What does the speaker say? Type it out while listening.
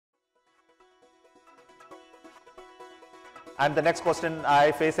And the next question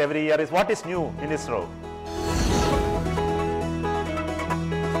I face every year is, what is new in ISRO?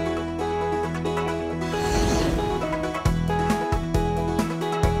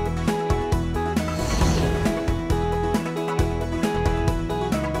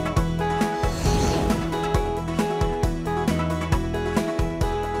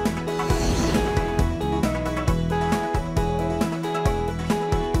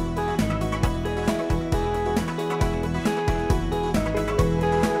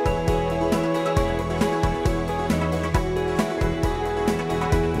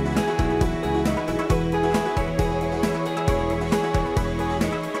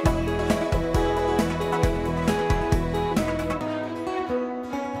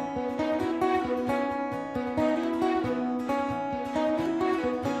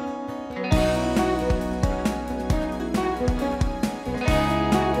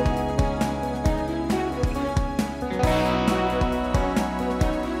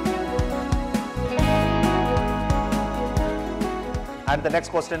 And the next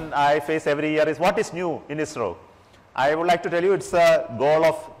question I face every year is, what is new in ISRO? I would like to tell you it's a goal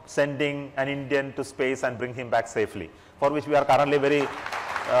of sending an Indian to space and bring him back safely, for which we are currently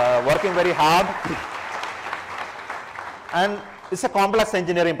working very hard. And it's a complex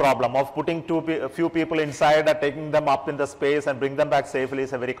engineering problem of putting few people inside and taking them up in the space and bring them back safely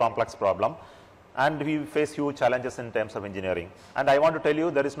is a very complex problem. And we face huge challenges in terms of engineering. And I want to tell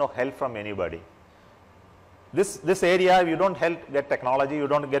you, there is no help from anybody. This area, you don't get technology, you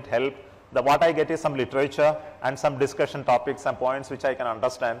don't get help. What I get is some literature and some discussion topics and points which I can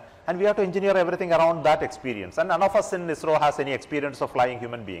understand, and we have to engineer everything around that experience. And none of us in ISRO has any experience of flying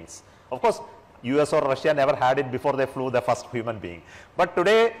human beings. Of course, US or Russia never had it before they flew the first human being. But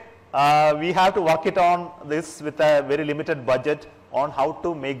today, we have to work it on this with a very limited budget on how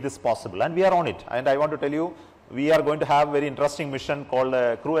to make this possible, and we are on it. And I want to tell you, we are going to have a very interesting mission called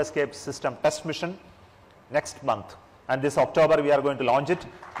Crew Escape System Test Mission next month, and this October we are going to launch it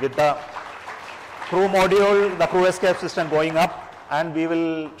with the crew module, the crew escape system going up, and we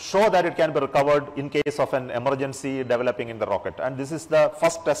will show that it can be recovered in case of an emergency developing in the rocket. And this is the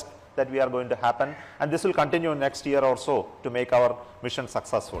first test that we are going to happen, and this will continue next year or so to make our mission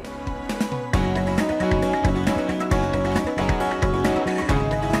successful.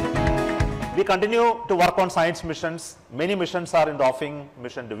 We continue to work on science missions. Many missions are in the offing.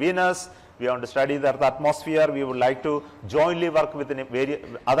 Mission to Venus, we want to study the Earth atmosphere. We would like to jointly work with various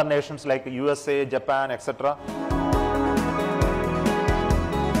other nations like USA, Japan, etc.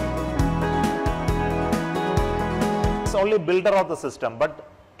 It's only builder of the system,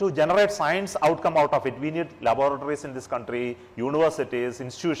 but to generate science outcome out of it, we need laboratories in this country, universities,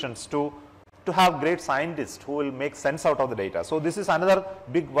 institutions to have great scientists who will make sense out of the data. So this is another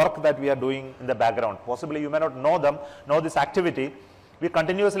big work that we are doing in the background. Possibly you may not know this activity. We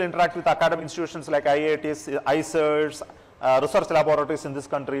continuously interact with academic institutions like IITs, ISRs, research laboratories in this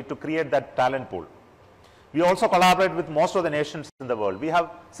country to create that talent pool. We also collaborate with most of the nations in the world. We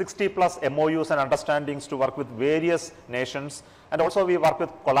have 60 plus MOUs and understandings to work with various nations, and also we work with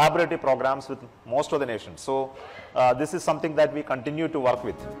collaborative programs with most of the nations. So this is something that we continue to work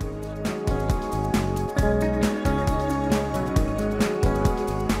with.